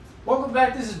welcome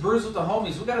back. This is Brews with the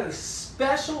Homies. We got a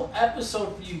special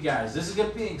episode for you guys. This is going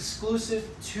to be exclusive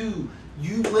to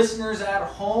you listeners at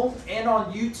home and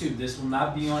on YouTube. This will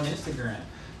not be on Instagram.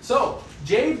 So,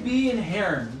 JB and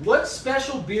Heron, what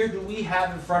special beer do we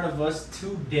have in front of us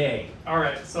today?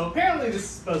 Alright, so apparently this is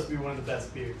supposed to be one of the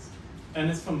best beers. And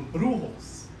it's from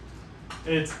Brujos.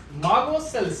 It's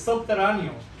Magos Del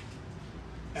Subterraneo.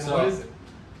 And So, what is it?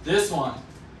 This one,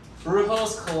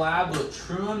 Brujos collab with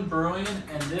Troon Brewing,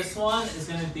 and this one is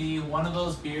going to be one of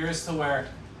those beers to where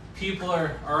people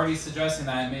are already suggesting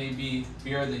that it may be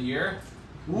beer of the year.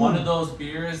 Ooh. One of those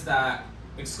beers that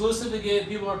exclusive to get,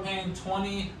 people are paying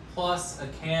 20 plus a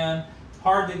can,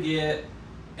 hard to get,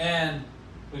 and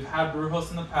we've had Brujos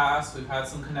in the past. We've had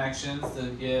some connections to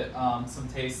get some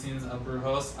tastings of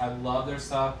Brujos. I love their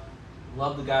stuff,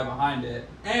 love the guy behind it,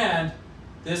 and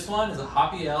this one is a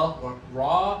Hoppy Ale, or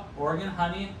raw Oregon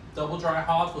honey, double dry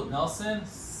hops with Nelson,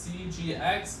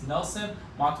 CGX, Nelson,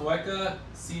 Motueka,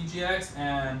 CGX,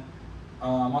 and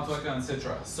Motueka and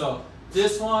Citra. So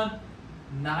this one,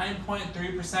 9.3%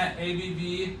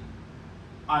 ABV.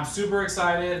 I'm super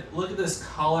excited. Look at this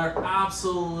color,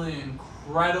 absolutely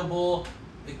incredible.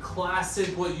 A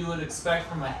classic, what you would expect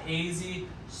from a hazy,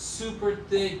 super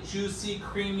thick, juicy,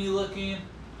 creamy looking.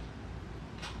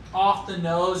 Off the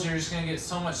nose, you're just gonna get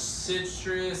so much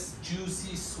citrus,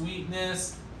 juicy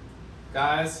sweetness.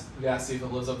 Guys, we gotta see if it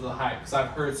lives up to the hype, because I've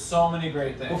heard so many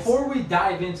great things. Before we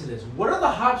dive into this, what are the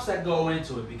hops that go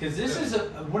into it? Because this is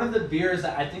one of the beers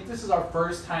that I think this is our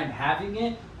first time having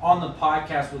it on the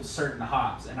podcast with certain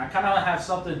hops. And I kind of have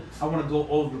something I want to go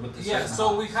over with the certain so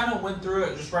hops. we kind of went through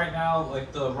it just right now,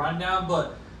 like the rundown,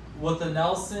 but with the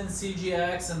Nelson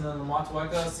CGX and then the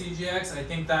Motueka CGX, I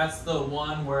think that's the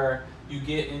one where you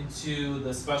get into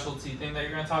the specialty thing that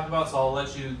you're going to talk about, so I'll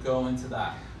let you go into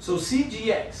that. So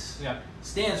CGX Yeah.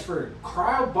 stands for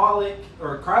cryogenic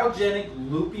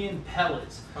Lupian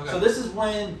pellets. Okay. So this is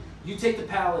when you take the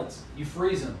pellets, you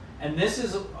freeze them, and this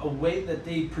is a way that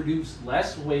they produce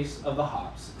less waste of the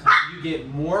hops. You get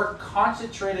more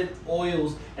concentrated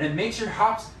oils, and it makes your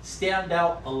hops stand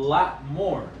out a lot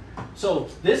more. So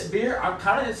this beer, I'm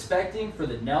kind of expecting for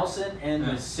the Nelson and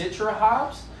the Citra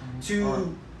hops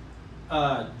to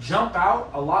jump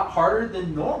out a lot harder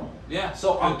than normal. Yeah.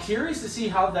 So I'm curious to see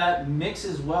how that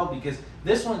mixes well, because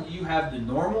this one you have the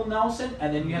normal Nelson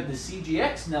and then you have the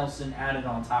CGX Nelson added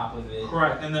on top of it.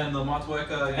 Correct. And then the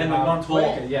Motueka. And the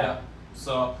Motueka, yeah.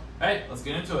 So, hey, let's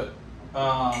get into it.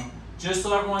 Just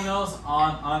so everyone knows,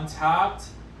 on Untappd,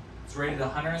 it's rated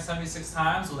 176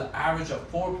 times with an average of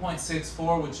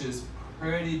 4.64, which is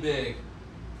pretty big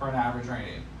for an average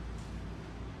rating.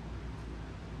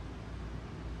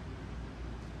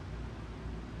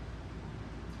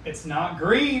 It's not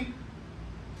green.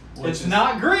 Which is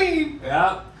not green.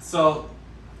 Yeah. So,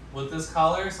 with this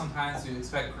color, sometimes you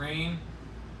expect green,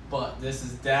 but this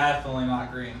is definitely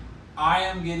not green. I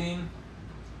am getting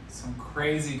some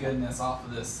crazy goodness off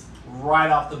of this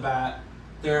right off the bat.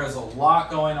 There is a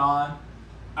lot going on.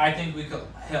 I think we could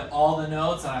hit all the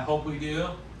notes, and I hope we do.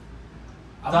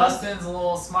 Dustin's a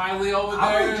little smiley over there.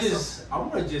 I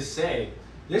want to just say,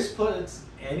 this puts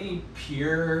any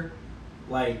pure,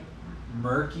 like,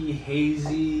 murky,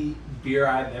 hazy beer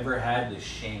I've ever had to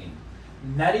shame.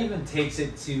 And that even takes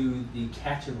it to the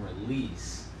catch and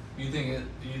release. You think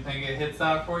it hits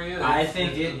that for you? I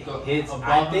think it hits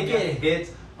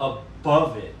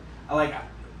above it. I like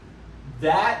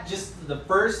that. Just the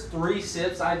first 3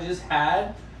 sips I just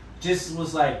had, just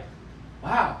was like,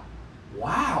 wow,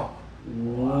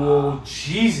 whoa,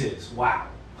 Jesus, wow.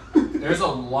 There's a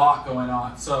lot going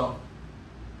on. So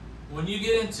when you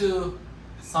get into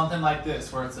something like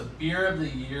this, where it's a beer of the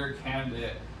year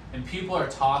candidate, and people are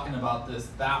talking about this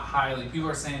that highly, people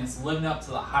are saying it's living up to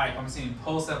the hype. I'm seeing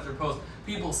post after post,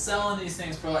 people selling these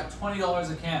things for like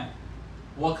 $20 a can.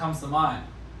 What comes to mind?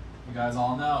 You guys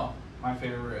all know my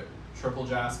favorite, Triple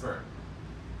Jasper.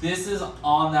 This is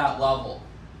on that level.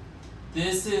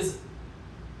 This is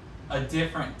a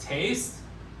different taste,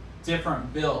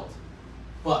 different build,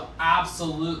 but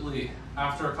absolutely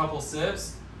after a couple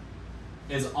sips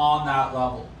is on that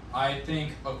level. I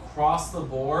think across the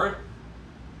board,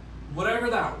 whatever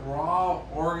that raw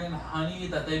Oregon honey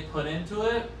that they put into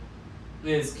it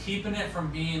is keeping it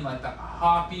from being like that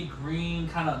hoppy green,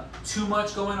 kind of too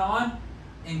much going on,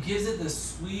 and gives it this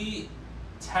sweet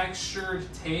textured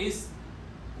taste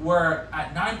where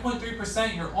at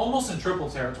 9.3% you're almost in triple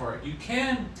territory. You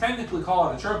can technically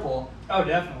call it a triple. Oh,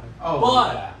 definitely.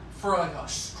 But for like a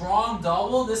strong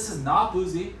double, this is not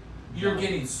boozy. You're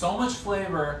getting so much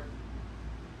flavor,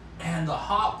 and the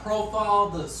hop profile,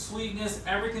 the sweetness,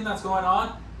 everything that's going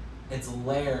on, it's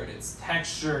layered, it's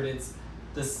textured,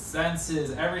 the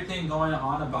senses, everything going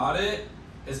on about it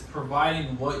is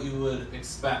providing what you would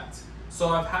expect. So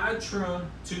I've had Troon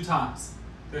 2 times.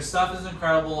 Their stuff is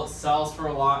incredible. It sells for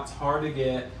a lot. It's hard to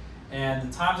get. And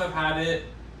the times I've had it,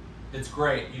 it's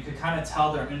great. You could kind of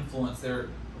tell their influence. They're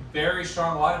very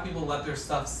strong. A lot of people let their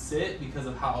stuff sit because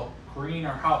of how green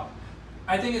or how...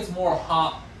 I think it's more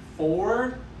hop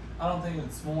forward. I don't think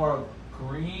it's more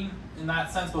green in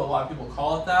that sense, but a lot of people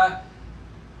call it that.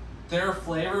 Their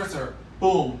flavors are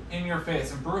boom, in your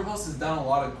face. And Brujos has done a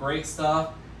lot of great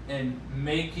stuff in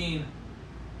making,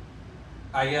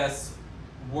 I guess,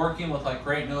 working with like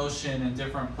Great Notion and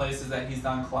different places that he's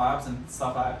done collabs and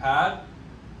stuff I've had,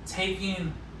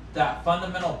 taking that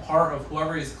fundamental part of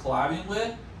whoever he's collabing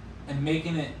with and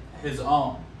making it his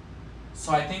own.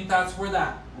 So I think that's where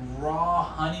that raw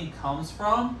honey comes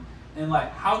from. And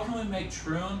like, how can we make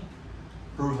Troon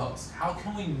Brujos? How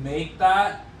can we make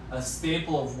that a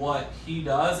staple of what he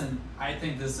does? And I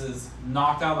think this is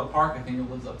knocked out of the park. I think it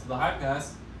lives up to the hype,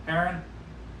 guys. Aaron,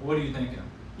 what are you thinking?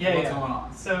 Yeah, What's going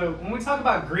on? So when we talk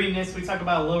about greenness, we talk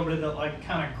about a little bit of the like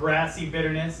kind of grassy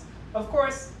bitterness. Of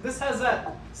course, this has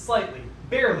that slightly,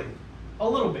 barely, a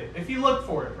little bit. If you look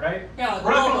for it, right? Yeah, like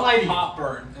we're not gonna lie to you. hop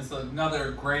burn is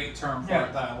another great term for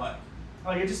it that I like.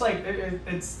 Like it just like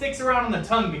it sticks around on the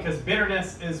tongue because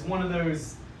bitterness is one of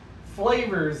those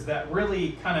flavors that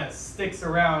really kind of sticks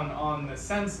around on the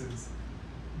senses.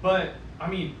 But I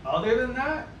mean, other than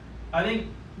that, I think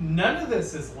none of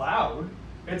this is loud.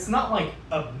 It's not like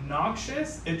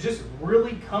obnoxious. It just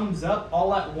really comes up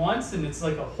all at once, and it's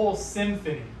like a whole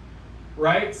symphony,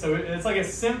 right? So it's like a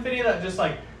symphony that just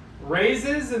like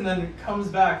raises and then comes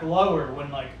back lower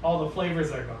when like all the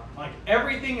flavors are gone. Like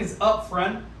everything is up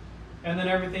front, and then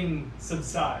everything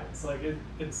subsides. Like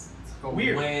it's like a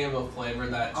weird wave of flavor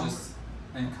that just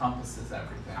encompasses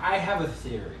everything. I have a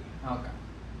theory. Okay.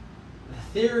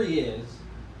 The theory is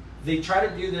they try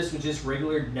to do this with just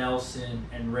regular Nelson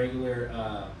and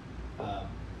regular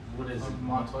what is it?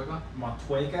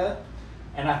 Montueca,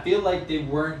 and I feel like they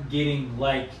weren't getting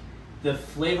like the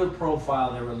flavor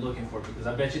profile they were looking for, because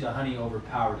I bet you the honey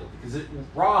overpowered it, because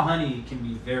raw honey can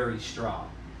be very strong.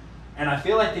 And I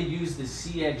feel like they used the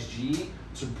CXG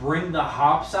to bring the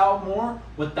hops out more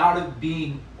without it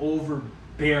being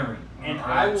overbearing. And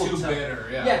I will too bitter,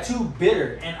 yeah. Yeah, too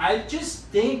bitter. And I just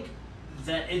think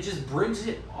that it just brings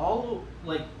it all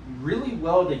like really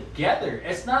well together.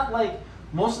 It's not like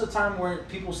most of the time where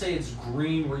people say it's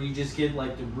green, where you just get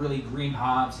like the really green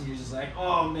hops and you're just like,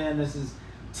 oh man, this is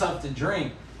tough to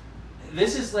drink.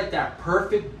 This is like that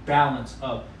perfect balance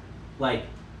of like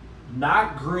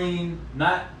not green,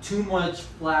 not too much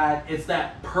flat. It's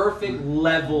that perfect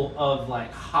level of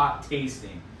like hot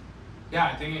tasting. Yeah,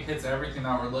 I think it hits everything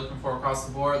that we're looking for across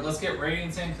the board. Let's get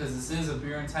ratings in, because this is a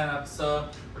beer and 10 episode.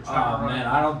 We're trying to run man,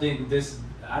 I don't think this.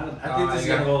 I think this is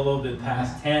gonna go a little bit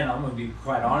past 10. I'm gonna be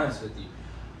quite honest with you.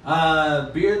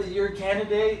 Beer of the year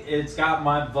candidate. It's got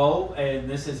my vote, and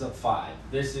this is a 5.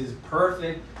 This is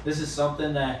perfect. This is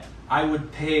something that I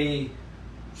would pay.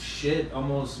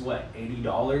 Almost what,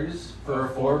 $80 for a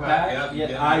 4-pack? Yep,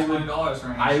 yeah, $20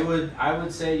 range. I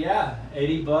would say yeah,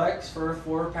 $80 for a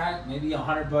 4-pack, maybe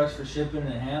 $100 for shipping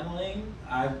and handling.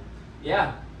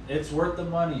 It's worth the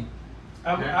money.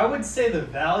 I would say the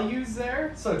value's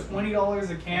there. So $20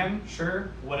 a can, sure,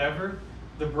 whatever.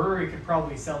 The brewery could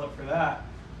probably sell it for that.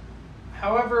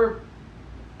 However,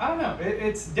 I don't know.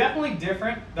 It's definitely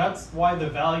different. That's why the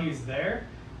value's there.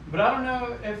 But I don't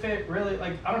know if it really,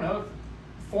 like, I don't know, if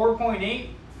 4.8,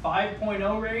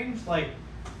 5.0 range, like,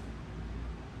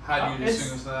 how do you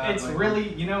distinguish that? It's like,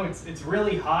 really, it's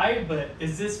really high, but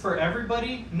is this for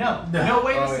everybody? No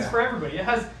way this is for everybody. It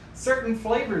has certain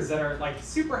flavors that are like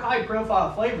super high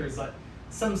profile flavors. Like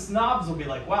some snobs will be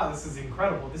like, wow, this is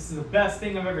incredible. This is the best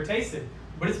thing I've ever tasted.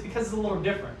 But it's because it's a little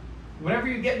different. Whenever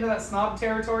you get into that snob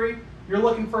territory, you're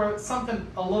looking for something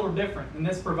a little different, and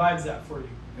this provides that for you.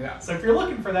 Yeah. So if you're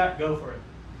looking for that, go for it.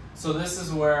 So this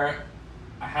is where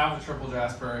I have a triple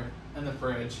Jasper in the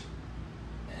fridge,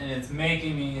 and it's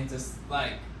making me just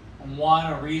like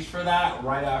want to reach for that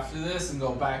right after this and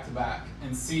go back to back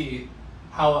and see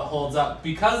how it holds up,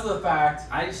 because of the fact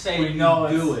I say we you know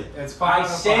do it. It's 5 out of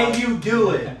 5. I say you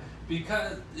do it.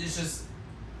 Because it's just,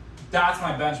 that's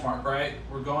my benchmark, right?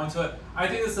 We're going to it. I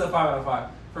think this is a 5 out of 5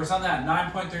 for something at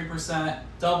 9.3%,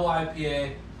 double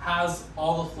IPA, has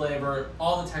all the flavor,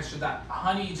 all the texture. That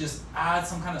honey just adds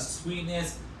some kind of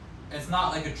sweetness. It's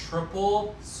not like a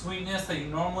triple sweetness that you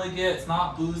normally get. It's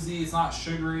not boozy, it's not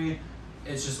sugary.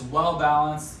 It's just well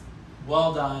balanced,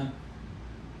 well done.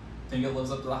 I think it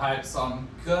lives up to the hype, so I'm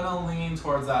gonna lean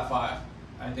towards that 5.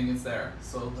 I think it's there.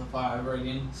 So the 5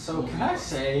 rating. So can I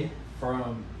say,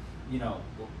 from you know,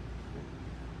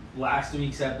 last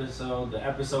week's episode, the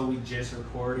episode we just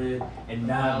recorded, and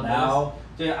now,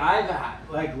 dude, I've had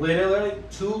like literally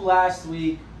 2 last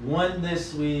week, 1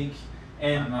 this week,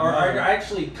 and or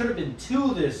actually could have been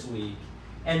 2 this week,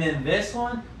 and then this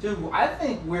one, dude. I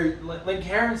think we're like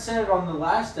Karen said on the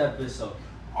last episode.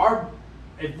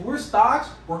 If we're stocks,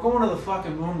 we're going to the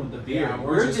fucking moon with the beer. Yeah,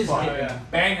 we're just hitting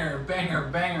banger.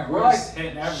 We're like just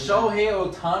hitting everything. Shohei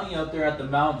Ohtani up there at the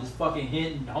mountain, just fucking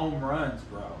hitting home runs,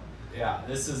 bro. Yeah,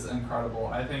 this is incredible.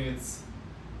 I think it's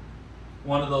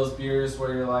one of those beers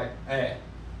where you're like, hey,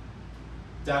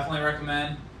 definitely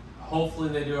recommend. Hopefully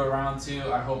they do a round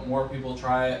 2. I hope more people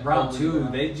try it. Round 2,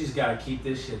 they just gotta keep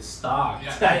this shit stocked.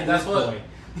 Yeah, hey, that's what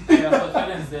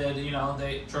Fittins did. You know,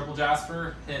 they Triple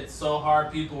Jasper hit so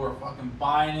hard, people were fucking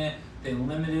buying it. They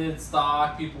limited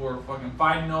stock. People were fucking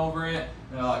fighting over it.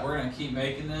 They're like, we're gonna keep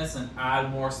making this and add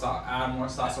more stock.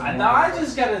 So now I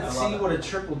just gotta see what a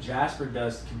Triple Jasper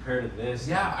does compared to this.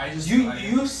 Yeah, I just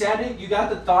you said it. You got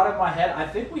the thought in my head. I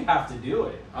think we have to do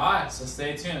it. All right, so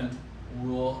stay tuned.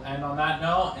 We'll end on that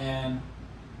note, and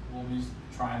we'll be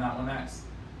trying that one next.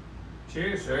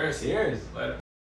 Cheers. Cheers. Cheers. Later.